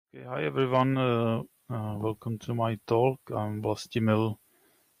Okay, hi everyone. Welcome to my talk. I'm Vlastimil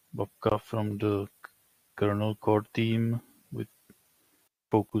Babka from the kernel core team with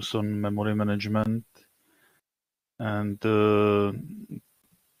focus on memory management. And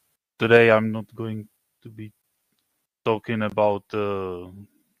today I'm not going to be talking about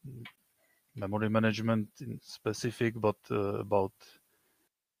memory management in specific, but about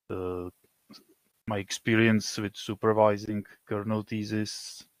my experience with supervising kernel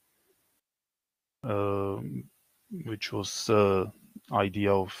thesis, which was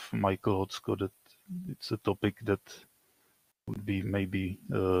idea of Michael Hotsko that it's a topic that would be maybe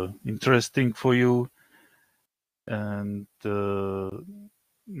interesting for you and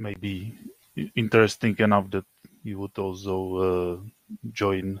maybe interesting enough that you would also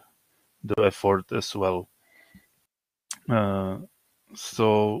join the effort as well.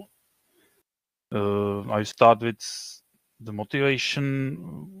 So I start with the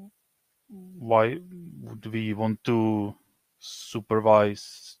motivation. Why would we want to supervise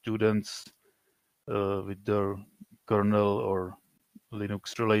students with their kernel or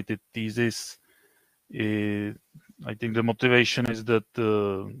Linux related thesis? I think the motivation is that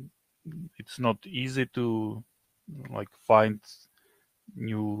it's not easy to find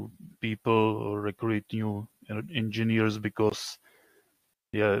new people or recruit new engineers because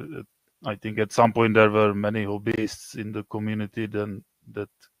I think at some point there were many hobbyists in the community then that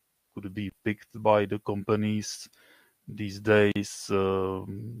could be picked by the companies. These days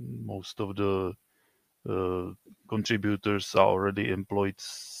most of the contributors are already employed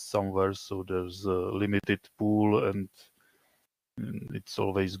somewhere, so there's a limited pool, and it's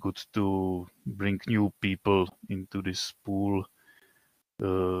always good to bring new people into this pool.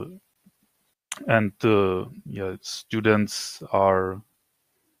 And students are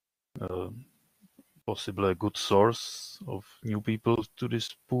possibly a good source of new people to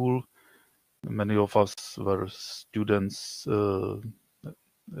this pool. Many of us were students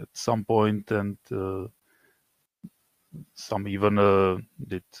at some point, and some even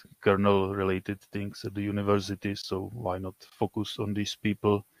did kernel-related things at the university, so why not focus on these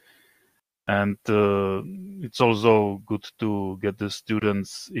people? And it's also good to get the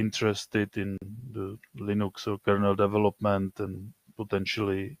students interested in the Linux or kernel development and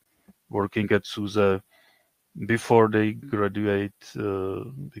potentially working at SUSE before they graduate,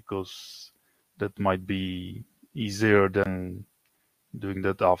 because that might be easier than doing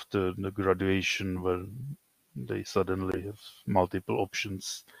that after the graduation where they suddenly have multiple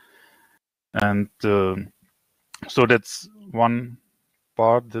options. And so that's one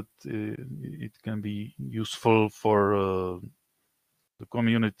part that it can be useful for the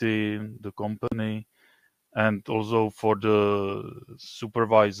community, the company, and also for the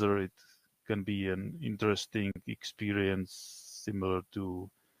supervisor. It can be an interesting experience similar to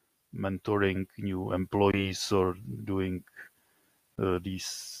mentoring new employees or doing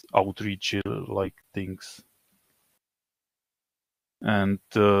these outreach like things. And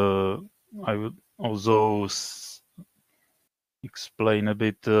I would also explain a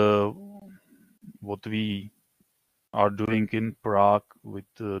bit what we are doing in Prague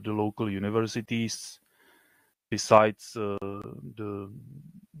with the local universities. Besides the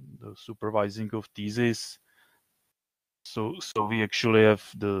supervising of thesis, so we actually have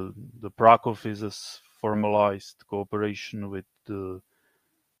the Prague office has formalized cooperation with the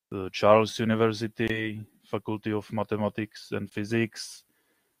Charles University Faculty of Mathematics and Physics,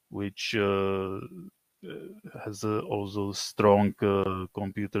 which has also strong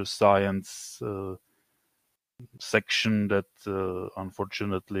computer science section that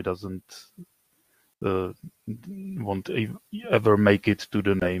unfortunately doesn't won't ever make it to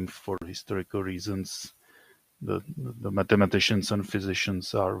the name for historical reasons. The mathematicians and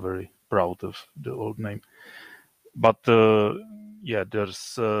physicians are very proud of the old name, but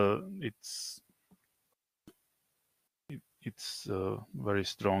there's it's very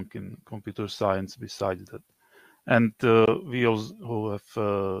strong in computer science besides that. And we also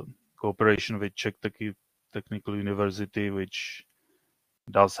have cooperation with Czech Technical University, which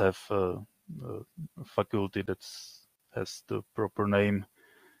does have a faculty that has the proper name.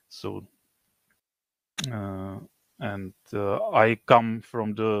 So, and I come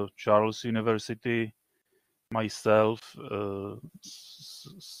from the Charles University myself,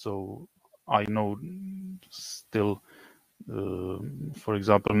 so I know still, for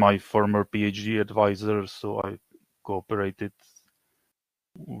example, my former PhD advisor, so I cooperated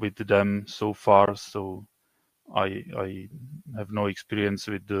with them so far. So I have no experience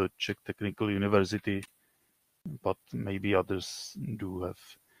with the Czech Technical University, but maybe others do have.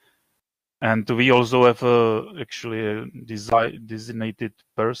 And we also have actually a designated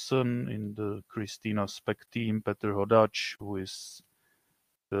person in the Christina spec team, Petr Hodač, who is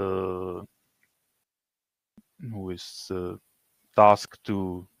tasked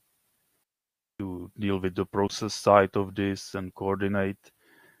to deal with the process side of this and coordinate.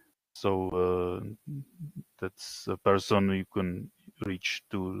 So that's a person you can reach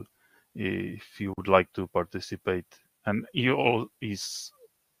to if you would like to participate. And he is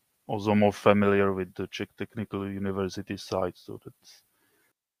also more familiar with the Czech Technical University side, so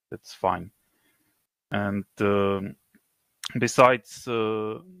that's fine. And besides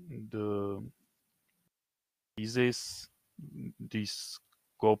the thesis, these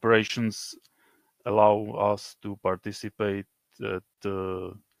cooperations allow us to participate at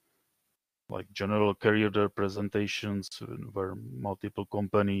like general career day presentations where multiple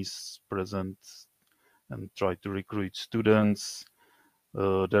companies present and try to recruit students.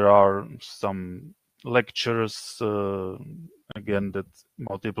 There are some lectures again that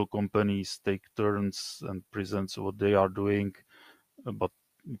multiple companies take turns and presents what they are doing, but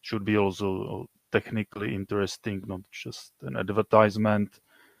it should be also technically interesting, not just an advertisement.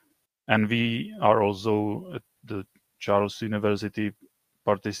 And we are also at the Charles University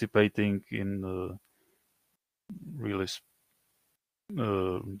participating in really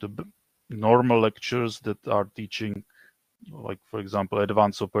the normal lectures that are teaching, like for example,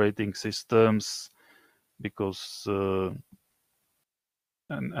 advanced operating systems, because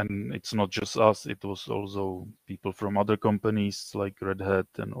and it's not just us; it was also people from other companies like Red Hat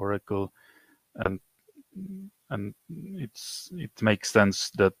and Oracle, and it makes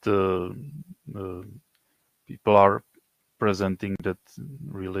sense that people are presenting that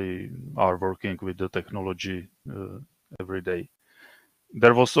really are working with the technology every day.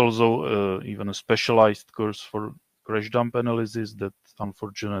 There was also even a specialized course for crash dump analysis that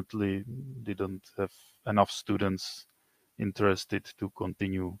unfortunately didn't have enough students interested to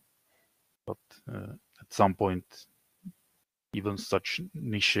continue. But at some point, even such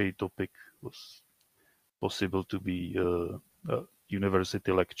niche topic was possible to be a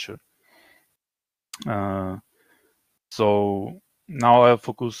university lecture. So now I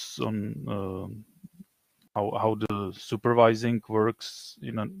focus on how the supervising works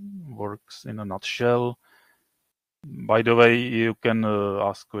in a nutshell. By the way, you can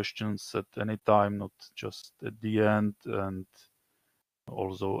ask questions at any time, not just at the end, and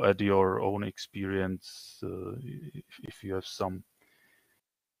also add your own experience if you have some.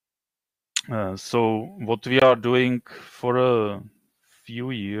 So what we are doing for a few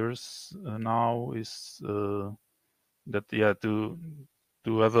years now is that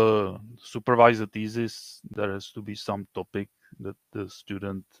to have a supervised thesis, there has to be some topic that the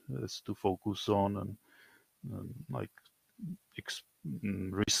student has to focus on and like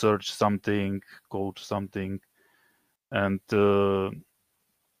research something, code something, and to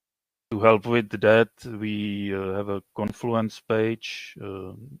help with that, we have a Confluence page.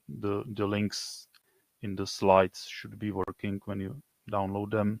 The links in the slides should be working when you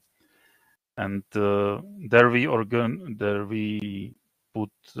download them, and there we put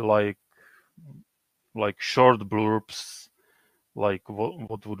like short blurbs, like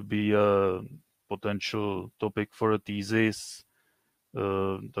what would be a potential topic for a thesis.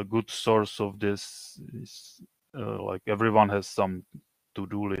 The good source of this is like everyone has some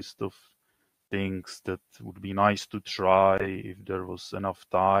to-do list of things that would be nice to try if there was enough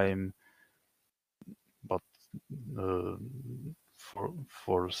time, but uh, for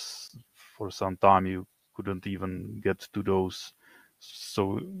some time you couldn't even get to those.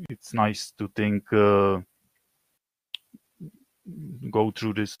 So it's nice to think, go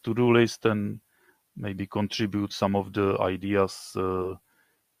through this to-do list and maybe contribute some of the ideas to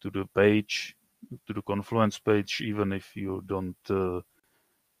the page, to the Confluence page, even if you don't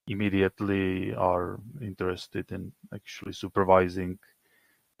immediately are interested in actually supervising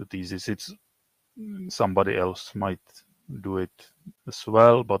the thesis. It's somebody else might do it as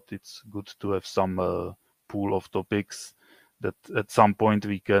well, but it's good to have some pool of topics that at some point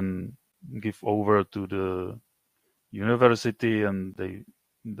we can give over to the university, and the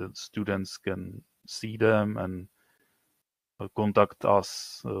students can see them and contact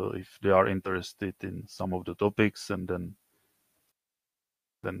us if they are interested in some of the topics. And then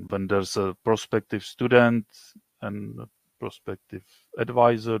when there's a prospective student and a prospective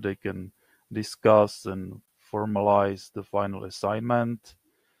advisor, they can discuss and formalize the final assignment.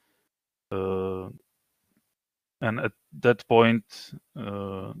 And at that point,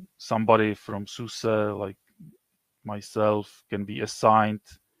 somebody from SUSE, like myself, can be assigned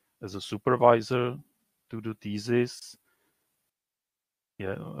as a supervisor to the thesis.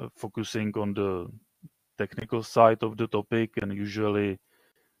 focusing on the technical side of the topic, and usually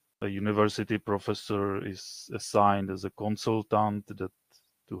a university professor is assigned as a consultant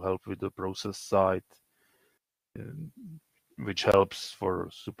to help with the process side, which helps for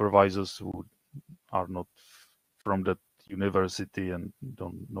supervisors who are not from that university and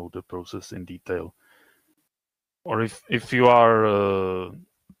don't know the process in detail. Or if you are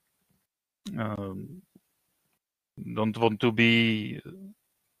don't want to be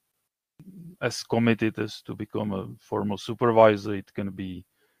as committed as to become a formal supervisor, it can be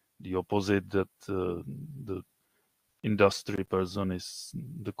the opposite, that the industry person is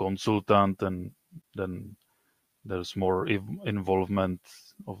the consultant, and then there's more involvement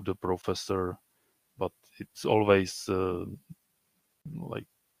of the professor, but it's always like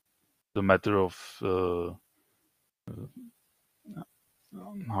the matter of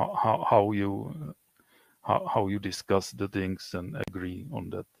how you discuss the things and agree on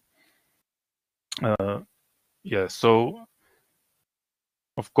that. So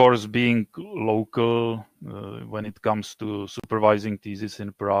of course, being local when it comes to supervising thesis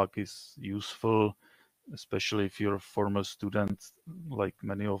in Prague is useful, especially if you're a former student like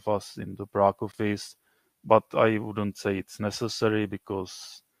many of us in the Prague office. But I wouldn't say it's necessary,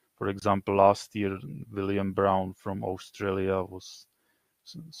 because, for example, last year William Brown from Australia was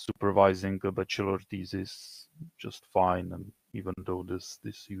supervising a bachelor thesis just fine, and even though there's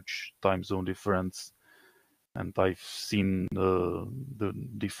this huge time zone difference, and I've seen the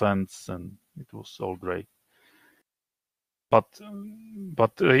defense, and it was all great. But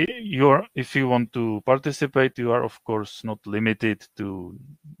if you want to participate, you are of course not limited to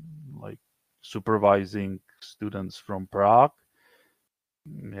like supervising students from Prague.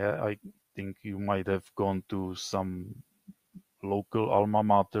 Yeah, I think you might have gone to some local alma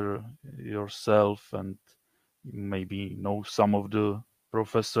mater yourself, and you maybe know some of the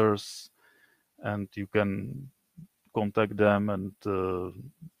professors, and you can contact them and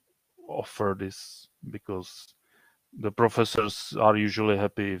offer this, because the professors are usually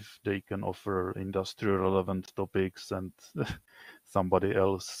happy if they can offer industry relevant topics, and somebody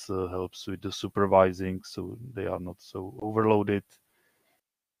else helps with the supervising, so they are not so overloaded.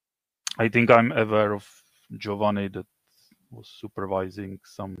 I think I'm aware of Giovanni that was supervising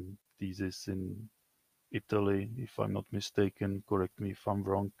some thesis in Italy, if I'm not mistaken. Correct me if I'm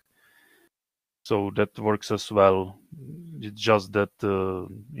wrong. So that works as well. It's just that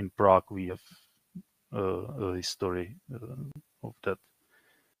in Prague we have a history of that.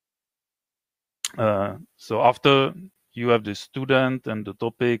 So after you have the student and the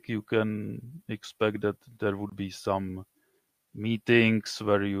topic, you can expect that there would be some meetings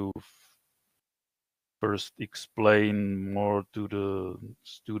where you first explain more to the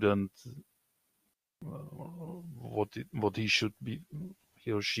student what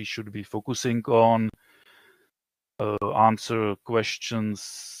he or she should be focusing on, answer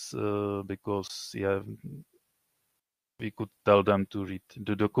questions, because we could tell them to read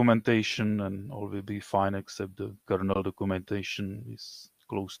the documentation and all will be fine, except the kernel documentation is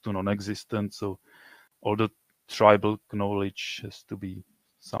close to non-existent. So all the tribal knowledge has to be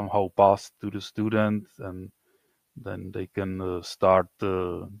somehow passed to the student, and then they can start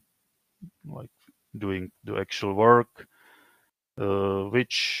like doing the actual work,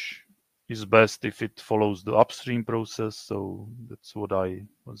 which is best if it follows the upstream process. So that's what I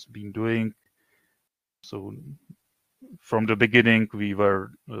was been doing. So from the beginning, we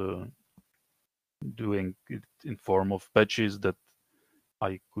were doing it in form of patches that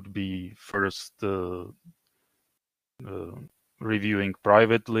I could be first reviewing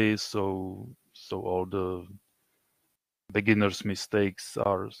privately. So all the beginners' mistakes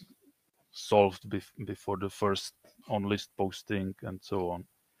are solved before the first on-list posting, and so on.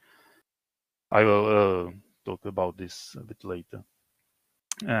 I will talk about this a bit later.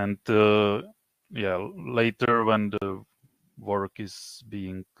 And later, when the work is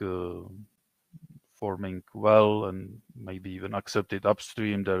being forming well and maybe even accepted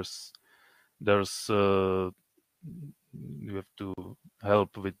upstream, there's you have to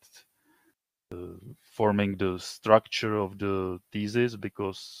help with forming the structure of the thesis,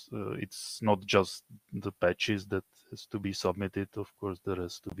 because it's not just the patches that has to be submitted. Of course, there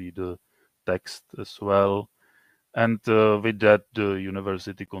has to be the text as well, and with that, the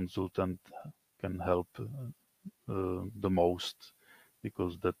university consultant can help the most,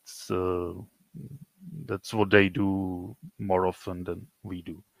 because that's what they do more often than we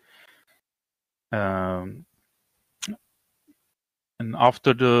do. And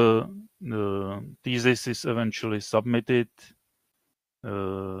after the thesis is eventually submitted,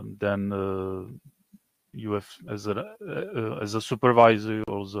 then you have as a supervisor, you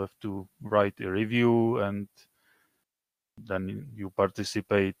also have to write a review, and then you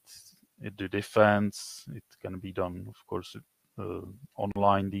participate in the defense. It can be done, of course,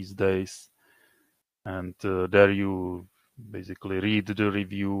 online these days, and there you basically read the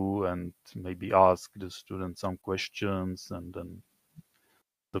review and maybe ask the student some questions, and then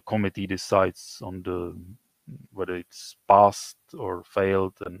the committee decides on the whether it's passed or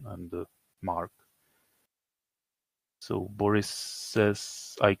failed, and the mark. So Boris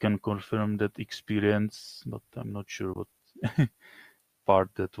says I can confirm that experience, but I'm not sure what part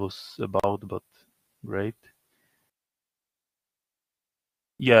that was about, but great.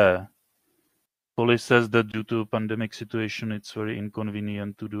 Yeah. Police says that due to pandemic situation, it's very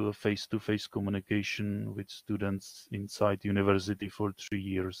inconvenient to do a face-to-face communication with students inside university for 3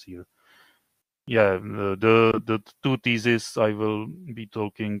 years here. Yeah, the two theses I will be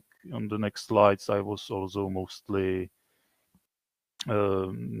talking on the next slides, I was also mostly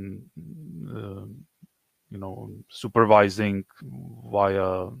um, uh, supervising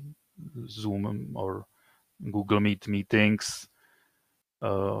via Zoom or Google Meet meetings.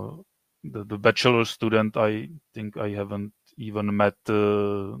 The bachelor student, I think I haven't even met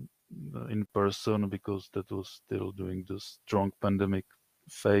in person, because that was still during the strong pandemic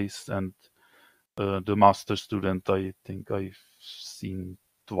phase, and the master student, I think I've seen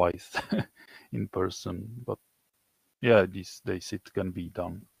twice in person. But yeah, these days it can be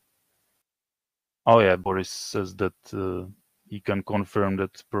done. Oh yeah, Boris says that he can confirm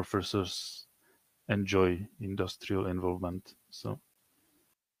that professors enjoy industrial involvement, so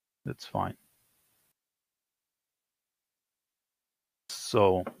that's fine.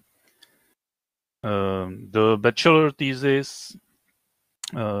 So the bachelor thesis,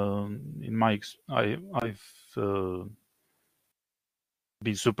 in my I've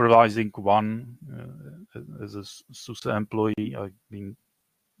been supervising one as a SUSE employee. I've been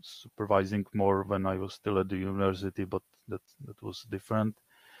supervising more when I was still at the university, but that was different.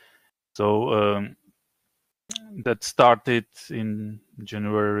 So that started in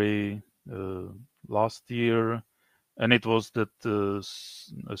January last year, and it was that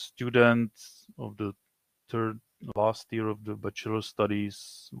a student of the last year of the bachelor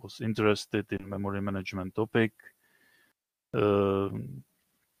studies was interested in memory management topic, and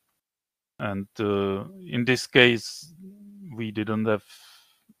in this case we didn't have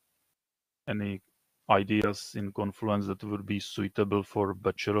any ideas in Confluence that would be suitable for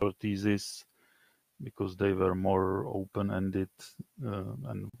bachelor thesis, because they were more open-ended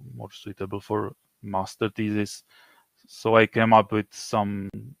and more suitable for master thesis. So I came up with some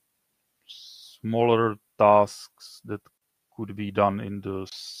smaller tasks that could be done in the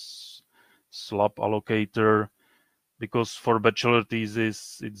slab allocator, because for bachelor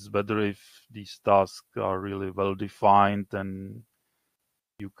thesis it's better if these tasks are really well defined, and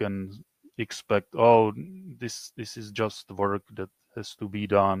you can expect, oh, this is just work that has to be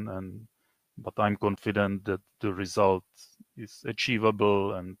done, and but I'm confident that the result is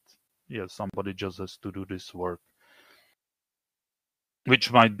achievable, and yeah, somebody just has to do this work,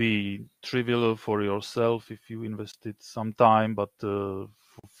 which might be trivial for yourself if you invested some time, but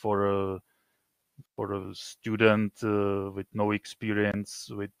for a student with no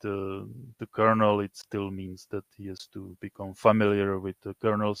experience with the kernel, it still means that he has to become familiar with the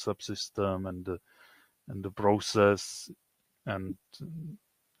kernel subsystem and the process, and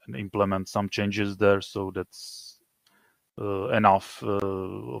implement some changes there. So that's enough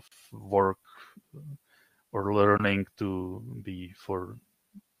of work or learning to be for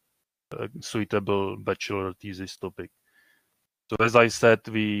a suitable bachelor thesis topic. So as I said,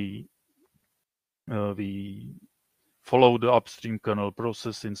 we follow the upstream kernel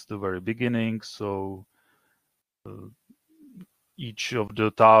process since the very beginning. So each of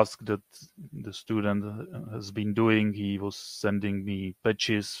the tasks that the student has been doing, he was sending me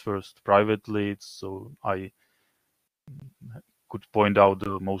patches first privately, so I could point out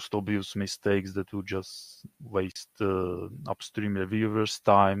the most obvious mistakes that would just waste upstream reviewers'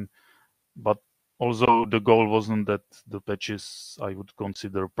 time. But also the goal wasn't that the patches I would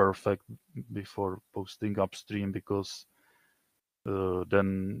consider perfect before posting upstream, because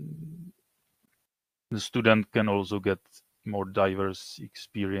then the student can also get more diverse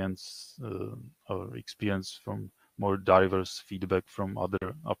experience, or experience from more diverse feedback from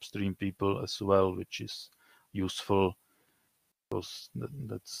other upstream people as well, which is useful, because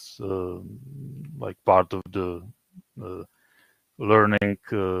that's like part of the learning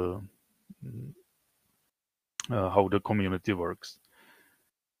how the community works.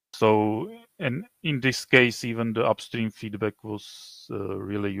 So And in this case, even the upstream feedback was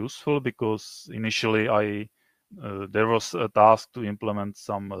really useful, because initially there was a task to implement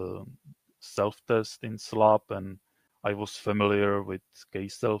some self-test in SLAP, and I was familiar with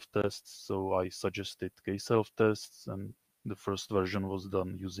k-self-tests, so I suggested k-self-tests, and the first version was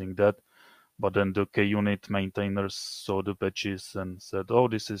done using that. But then the KUnit maintainers saw the patches and said, "Oh,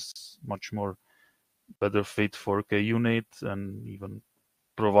 this is much more better fit for KUnit," and even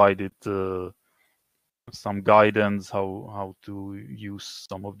provided some guidance how to use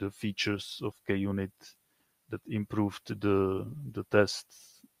some of the features of KUnit that improved the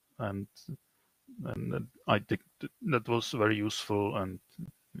tests, and I think that was very useful, uh,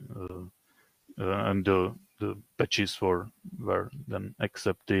 and the patches were then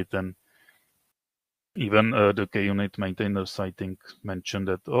accepted, and even the KUnit maintainers, I think, mentioned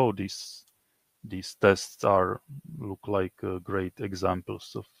that, oh, these tests look like great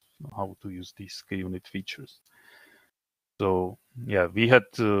examples of how to use these KUnit features. So yeah, we had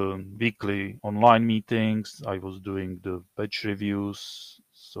weekly online meetings. I was doing the patch reviews.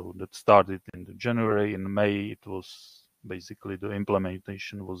 So that started in January. In May, it was basically the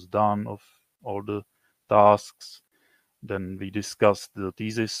implementation was done of all the tasks. Then we discussed the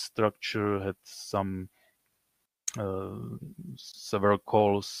thesis structure, had some several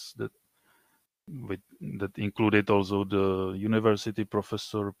calls that included also the university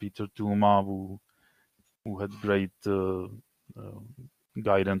professor Peter Tuma, who had great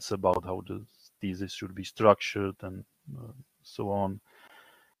guidance about how the thesis should be structured, and so on.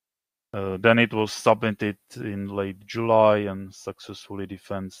 Then it was submitted in late July and successfully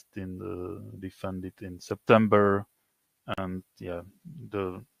defended in September. And yeah,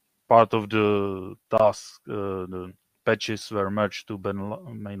 the part of the task, the patches were merged to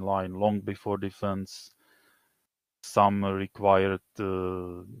mainline long before defense. Some required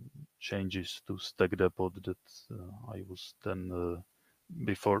changes to stack depot that I was then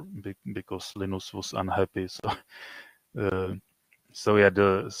because Linus was unhappy. So yeah,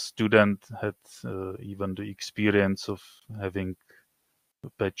 the student had even the experience of having a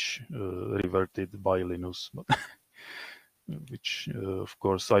patch reverted by Linus, but which of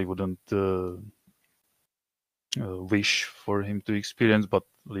course I wouldn't wish for him to experience, but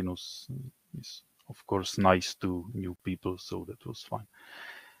Linus is of course nice to new people, so that was fine.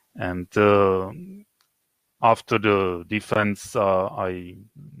 And after the defense, I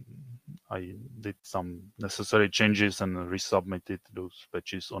did some necessary changes and resubmitted those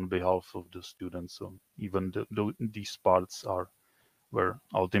patches on behalf of the students. So even these parts were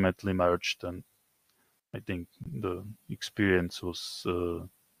ultimately merged, and I think the experience was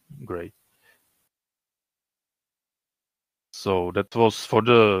great. So that was for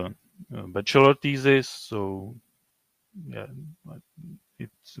the bachelor thesis. So yeah,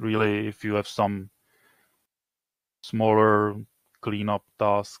 it's really, if you have some smaller cleanup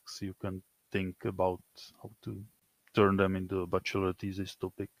tasks, you can think about how to turn them into a bachelor thesis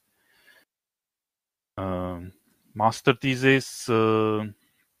topic. Master thesis that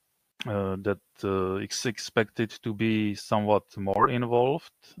is expected to be somewhat more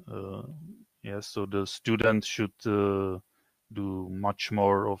involved. Yeah, so the student should do much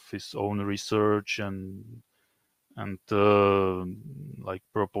more of his own research and like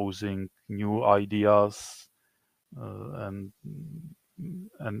proposing new ideas, and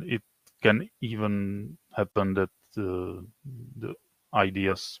it can even happen that the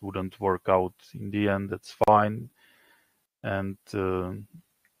ideas wouldn't work out in the end. That's fine, and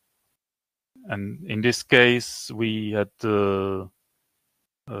in this case we had a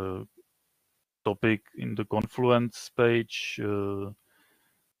topic in the Confluence page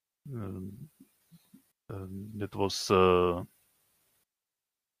that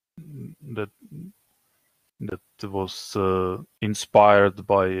was inspired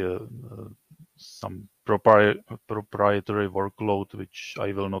by some proprietary workload, which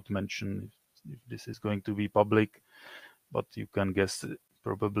I will not mention if this is going to be public, but you can guess it,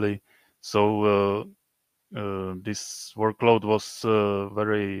 probably. So this workload was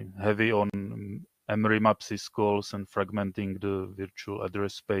very heavy on mremap syscalls and fragmenting the virtual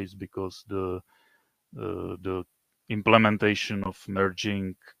address space, because the implementation of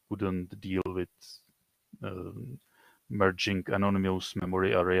merging couldn't deal with merging anonymous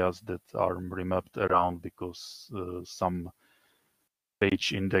memory areas that are remapped around, because some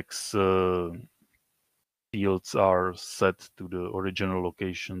page index fields are set to the original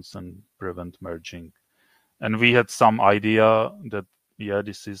locations and prevent merging. And we had some idea that, yeah,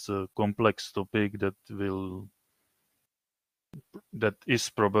 this is a complex topic that is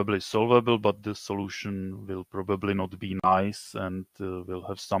probably solvable, but the solution will probably not be nice and will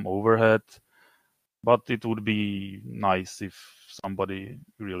have some overhead. But it would be nice if somebody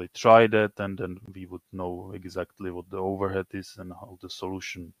really tried it, and then we would know exactly what the overhead is and how the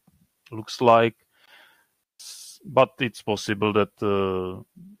solution looks like. But it's possible that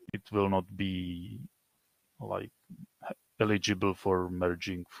it will not be like eligible for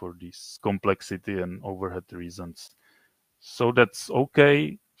merging for this complexity and overhead reasons. So that's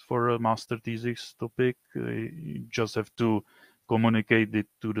okay for a master thesis topic. You just have to communicate it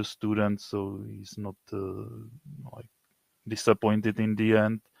to the student so he's not like disappointed in the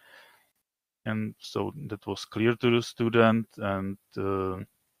end. And so that was clear to the student, and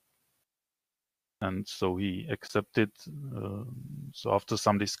so he accepted. So after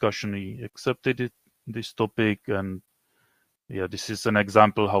some discussion, he accepted this topic, and yeah, this is an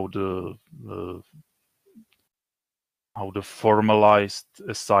example how the formalized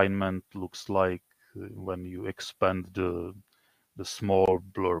assignment looks like when you expand the small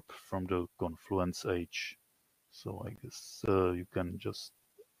blurb from the Confluence Age. So I guess you can just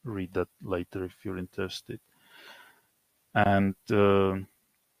read that later if you're interested. And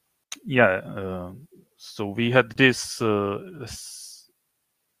yeah, so we had this.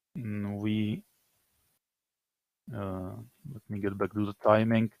 We let me get back to the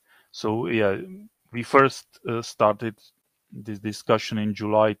timing. So yeah, we first started this discussion in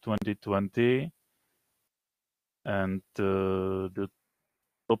July 2020, and the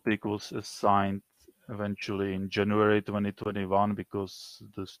topic was assigned eventually in January 2021 because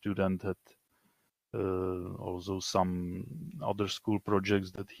the student had also some other school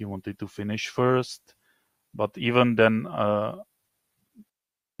projects that he wanted to finish first. But even then,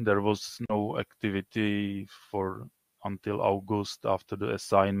 there was no activity for until August after the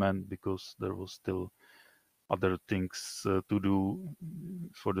assignment because there was still other things to do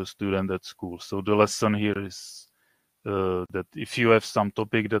for the student at school. So the lesson here is that if you have some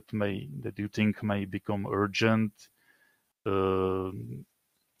topic that you think may become urgent, then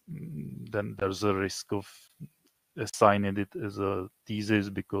there's a risk of assigning it as a thesis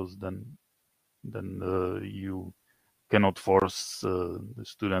because then you cannot force the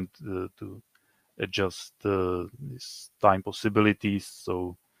student to adjust these time possibilities.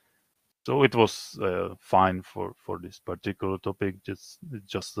 So it was fine for this particular topic. Just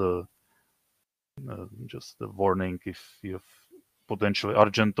a warning: if you have potentially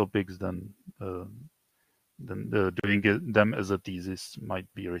urgent topics, then doing them as a thesis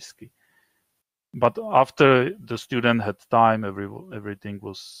might be risky. But after the student had time, everything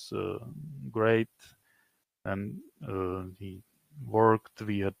was great, and he worked.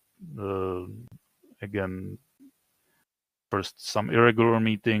 We had again first some irregular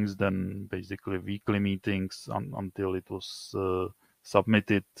meetings, then basically weekly meetings until it was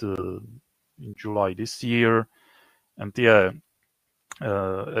submitted in July this year. And yeah,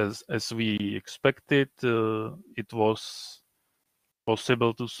 as we expected, it was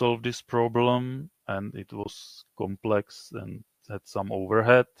possible to solve this problem, and it was complex and had some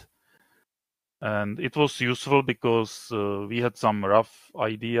overhead. And it was useful because we had some rough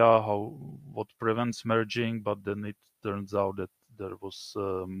idea what prevents merging, but then it turns out that there was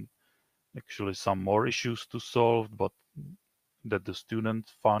actually some more issues to solve, but that the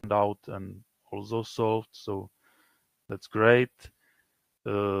student found out and also solved. So that's great.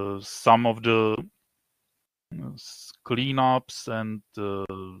 Some of the cleanups and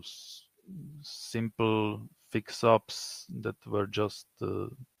simple fix-ups that were just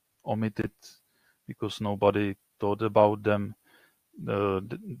omitted because nobody thought about them.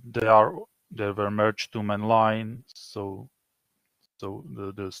 They were merged to mainline, so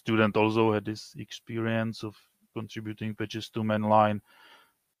the student also had this experience of contributing patches to mainline,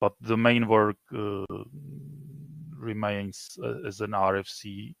 but the main work remains as an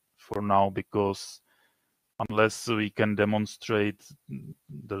RFC for now because unless we can demonstrate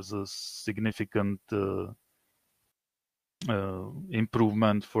there's a significant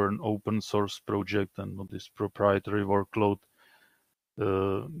improvement for an open source project and not this proprietary workload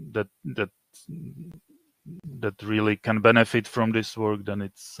that really can benefit from this work, then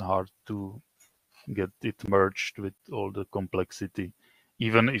it's hard to get it merged with all the complexity.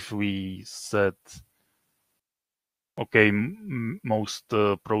 Even if we said, okay, most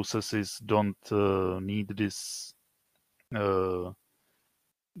processes don't need this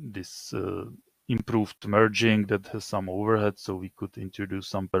improved merging that has some overhead, so we could introduce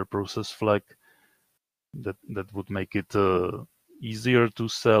some per process flag that would make it easier to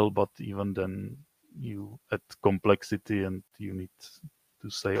sell, but even then you add complexity and you need to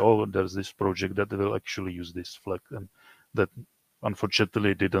say, oh, there's this project that will actually use this flag, and that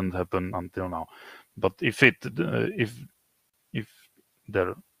unfortunately didn't happen until now. But if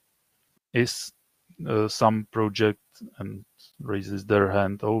there is some project and raises their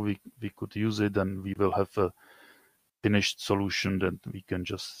hand, oh, we could use it, and we will have a finished solution that we can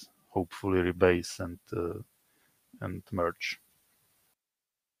just hopefully rebase and merge.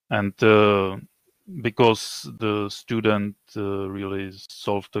 And because the student really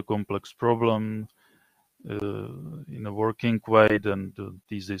solved a complex problem in a working way, then the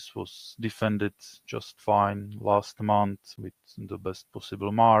thesis was defended just fine last month with the best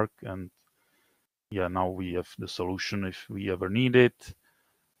possible mark. And yeah, now we have the solution if we ever need it.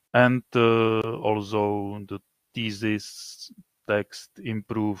 And also the thesis text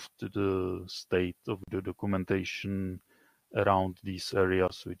improved the state of the documentation around these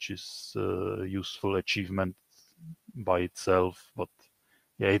areas, which is a useful achievement by itself. But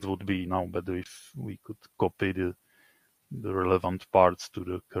yeah, it would be now better if we could copy the relevant parts to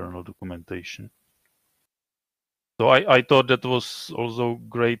the kernel documentation. So I thought that was also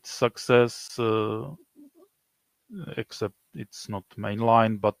great success, except it's not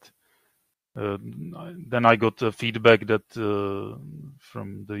mainline. But then I got feedback that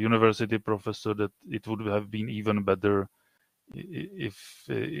from the university professor that it would have been even better if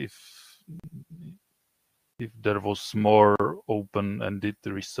there was more open-ended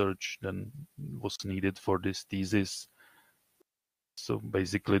research than was needed for this thesis. So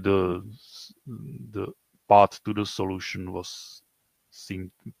basically, the path to the solution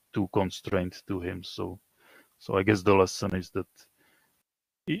seemed too constrained to him. So I guess the lesson is that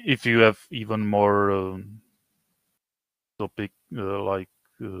if you have even more topic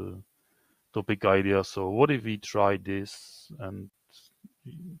topic ideas, so what if we try this, and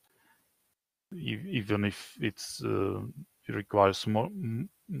even if it requires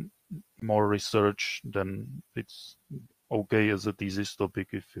more research, then it's okay as a thesis topic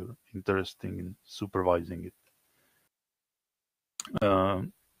if you're interested in supervising it.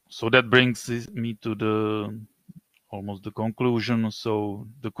 So that brings me to almost the conclusion. So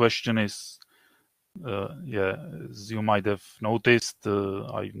the question is, yeah, as you might have noticed,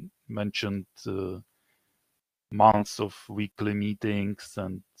 I mentioned months of weekly meetings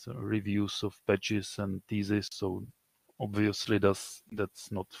and reviews of patches and thesis. So obviously that's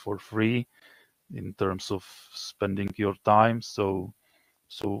not for free in terms of spending your time. So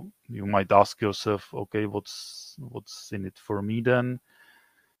you might ask yourself, okay, what's in it for me then?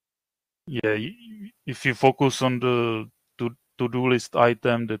 Yeah, if you focus on the to-do list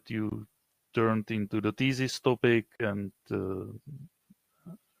item that you turned into the thesis topic, and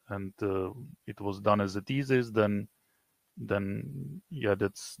it was done as a thesis, then yeah,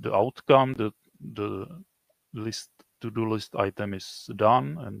 that's the outcome. The list to-do list item is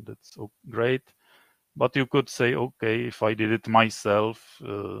done, and that's great. But you could say, okay, if I did it myself,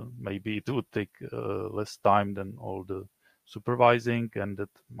 maybe it would take less time than all the supervising, and that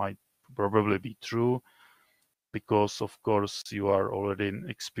might probably be true, because of course you are already an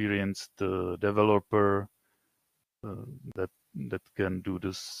experienced developer that can do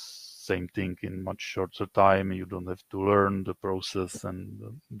the same thing in much shorter time. You don't have to learn the process and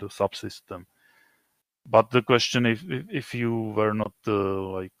the subsystem. But the question, if you were not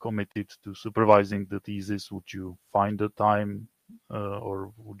like committed to supervising the thesis, would you find the time,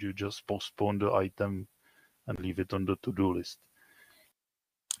 or would you just postpone the item and leave it on the to-do list?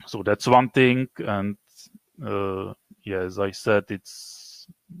 So that's one thing. And yeah, as I said, it's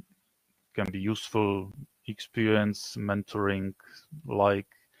can be useful experience mentoring, like,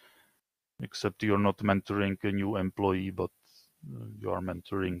 except you're not mentoring a new employee, but you are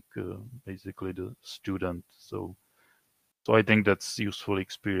mentoring basically the student. So I think that's useful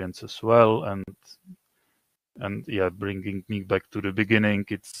experience as well. And yeah, bringing me back to the beginning,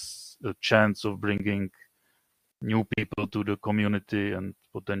 it's a chance of bringing new people to the community and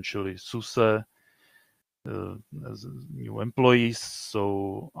potentially SUSE as new employees.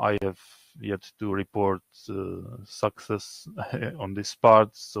 So I have yet to report success on this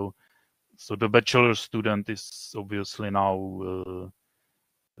part. So the bachelor student is obviously now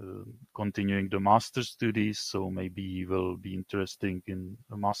continuing the master studies. So maybe he will be interested in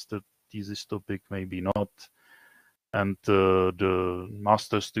a master thesis topic, maybe not. And the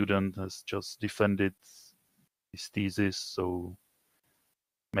master student has just defended his thesis, so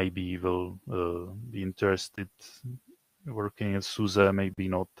maybe he will be interested working at SUSE, maybe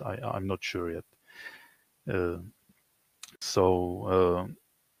not. I'm not sure yet. So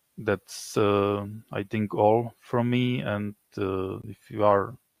that's I think all from me. And if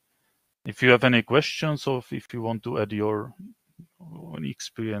you have any questions, or if you want to add your own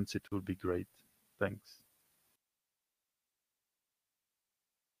experience, it would be great. Thanks.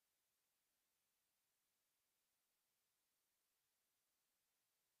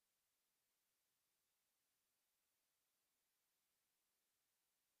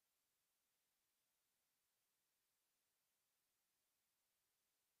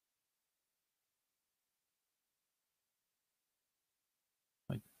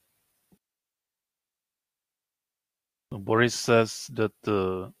 Boris says that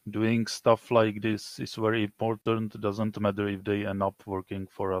doing stuff like this is very important. It doesn't matter if they end up working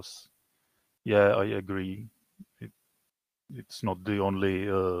for us. Yeah, I agree. It's not the only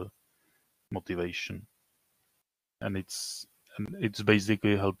motivation, and it's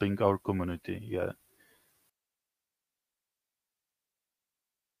basically helping our community. Yeah.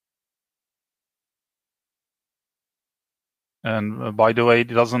 And by the way, it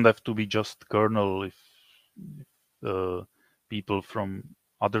doesn't have to be just kernel. If people from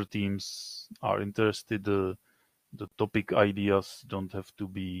other teams are interested, the topic ideas don't have to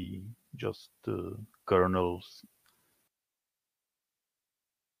be just kernels.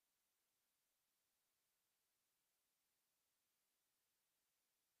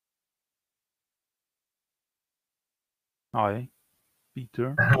 Hi,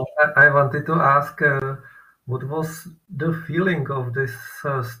 Peter. I wanted to ask, what was the feeling of these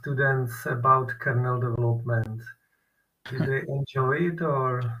students about kernel development? Did they enjoy it,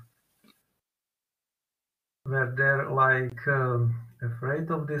 or were they like afraid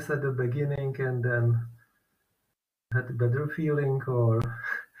of this at the beginning and then had a better feeling, or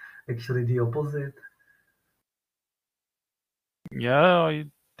actually the opposite? Yeah, I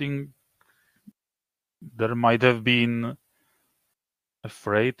think there might have been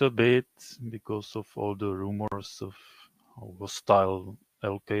afraid a bit because of all the rumors of how hostile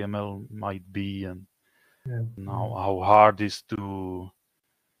LKML might be, and Yeah. now how hard it is to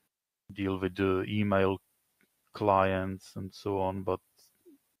deal with the email clients and so on. But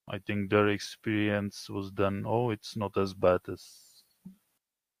I think their experience was then, oh, it's not as bad as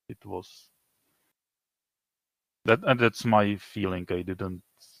it was. And that's my feeling. I didn't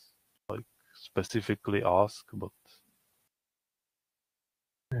like specifically ask, but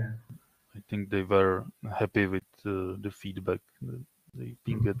Yeah. I think they were happy with the feedback that they've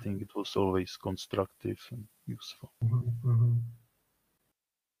been Mhm. getting. It was always constructive and useful. Mhm. Mhm.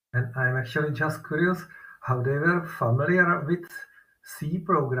 And I'm actually just curious how they were familiar with C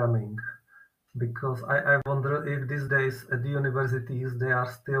programming, because I wonder if these days at the universities they are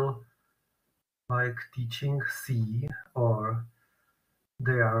still like teaching C, or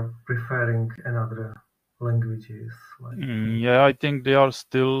they are preferring another languages like Yeah, I think they are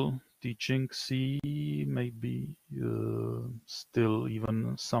still teaching C, maybe still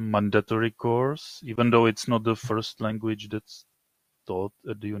even some mandatory course, even though it's not the first language that's taught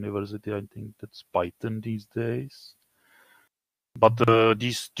at the university. I think that's Python these days. But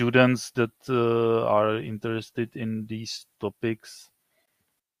these students that are interested in these topics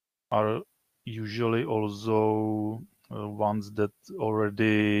are usually also ones that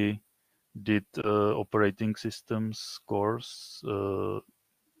already did operating systems course mm,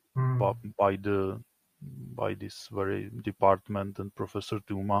 by this very department and Professor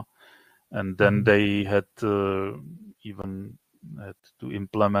Tuma, and then mhm, they had even had to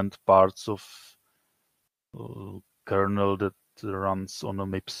implement parts of kernel that runs on a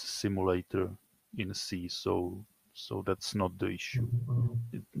MIPS simulator in C. So that's not the issue. mhm,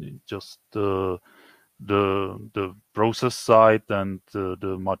 mhm, It just the process side and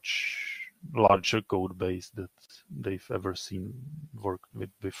the much larger code base that they've ever seen worked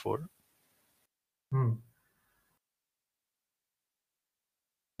with before. mm.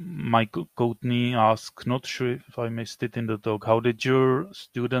 Michael Courtney asked, not sure if I missed it in the talk, how did your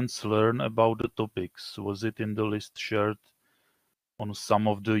students learn about the topics? Was it in the list shared on some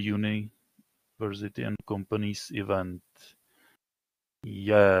of the university and companies event?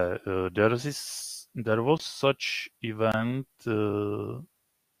 Yeah, there was such event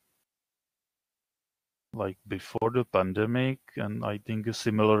like before the pandemic, and I think a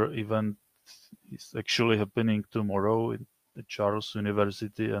similar event is actually happening tomorrow at the Charles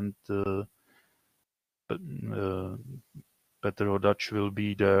University, and uh, Peter Hodach will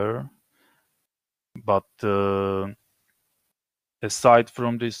be there. But aside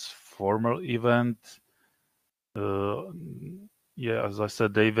from this formal event, uh, yeah, as I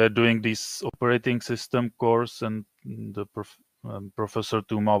said, they were doing this operating system course, and the Professor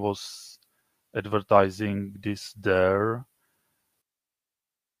Tuma was advertising this there.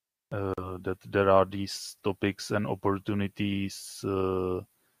 That there are these topics and opportunities to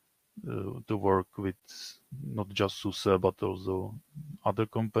work with not just SUSE but also other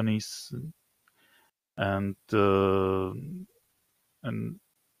companies, and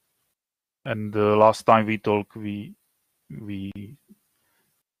and the last time we talked, we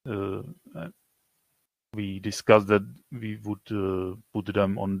uh, we discussed that we would put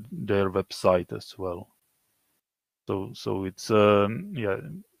them on their website as well. So it's yeah,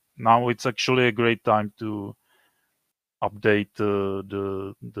 now it's actually a great time to update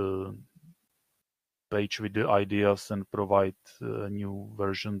the page with the ideas and provide a new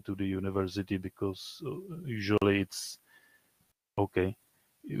version to the university, because usually it's okay.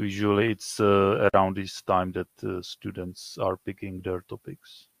 Usually it's around this time that students are picking their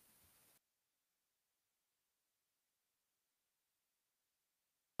topics.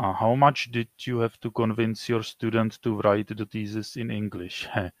 How much did you have to convince your student to write the thesis in English?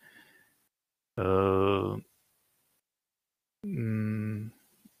 Mm,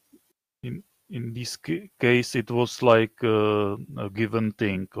 in this case, it was like a given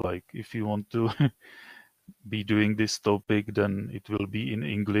thing. Like, if you want to be doing this topic, then it will be in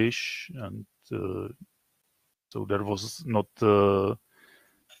English, and so there was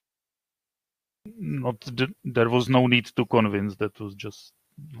there was no need to convince. That was just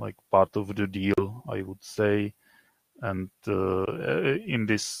like part of the deal, I would say. And in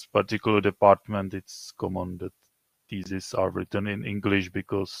this particular department, it's common that theses are written in English,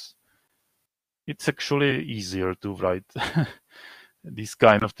 because it's actually easier to write these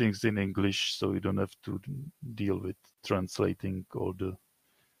kind of things in English, so you don't have to deal with translating all the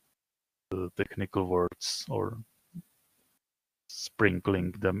technical words or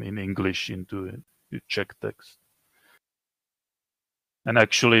sprinkling them in English into a Czech text. And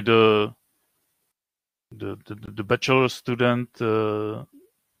actually, the bachelor student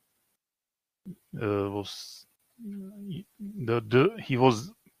was he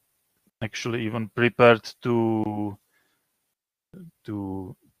was actually even prepared to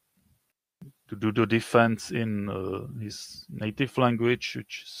do the defense in his native language,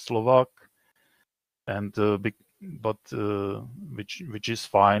 which is Slovak, and but which is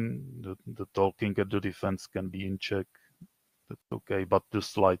fine. The talking at the defense can be in Czech. That's okay, but the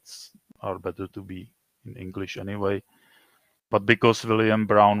slides are better to be in English anyway. But because William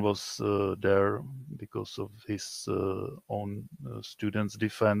Brown was there because of his own students'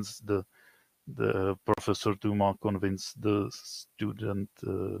 defense, the professor Tuma convinced the student,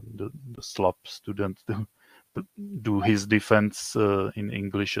 the Slav student, to do his defense in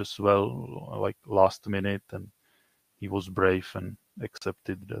English as well, like last minute, and he was brave and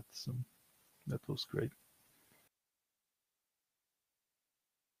accepted that. So that was great.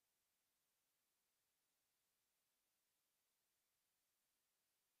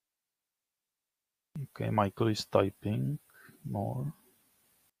 Okay, Michael is typing more.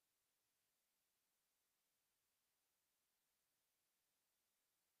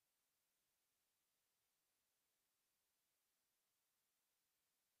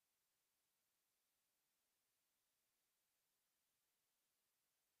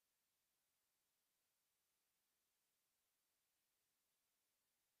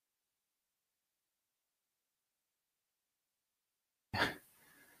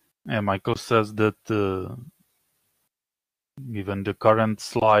 Yeah, Michael says that given the current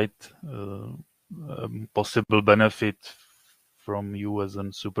slide, possible benefit from you as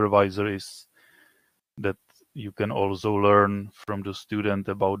a supervisor is that you can also learn from the student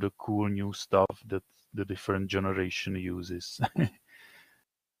about the cool new stuff that the different generation uses.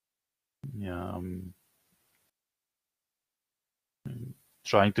 Yeah, I'm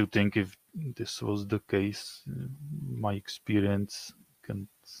trying to think if this was the case. My experience, can't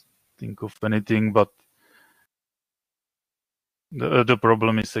think of anything, but the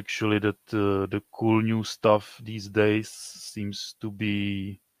problem is actually that the cool new stuff these days seems to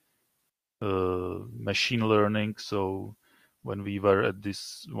be machine learning. So when we were at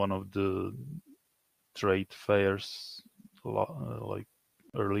this one of the trade fairs like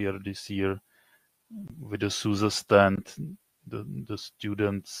earlier this year with the SUSE stand, the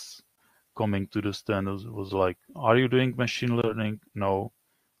students coming to the stand was like, "Are you doing machine learning?" "No."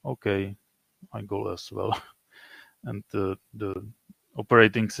 "Okay, I go as well." And the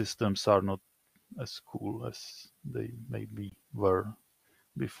operating systems are not as cool as they maybe were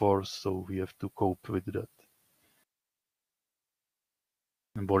before, so we have to cope with that.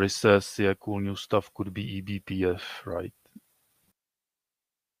 And Boris says, yeah, cool new stuff could be eBPF, right?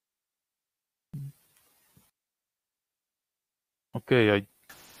 Okay, I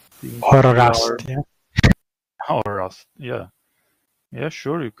think Or Rust, yeah. Or Rust, yeah. Yeah,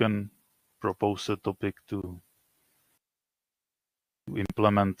 sure, you can propose a topic to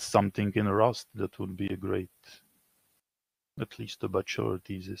implement something in Rust. That would be a great, at least a bachelor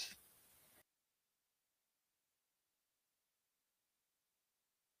thesis.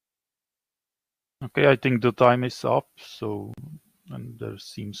 Okay, I think the time is up, so, and there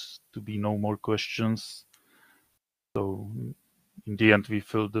seems to be no more questions. So in the end, we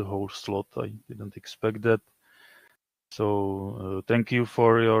filled the whole slot. I didn't expect that. So thank you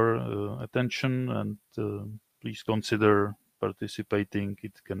for your attention, and please consider participating.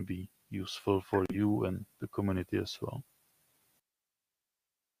 It can be useful for you and the community as well.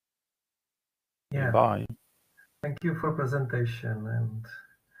 Yeah. Bye. Thank you for presentation,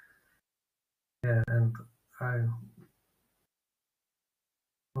 and I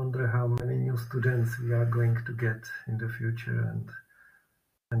wonder how many new students we are going to get in the future,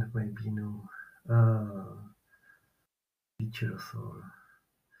 and maybe new teachers or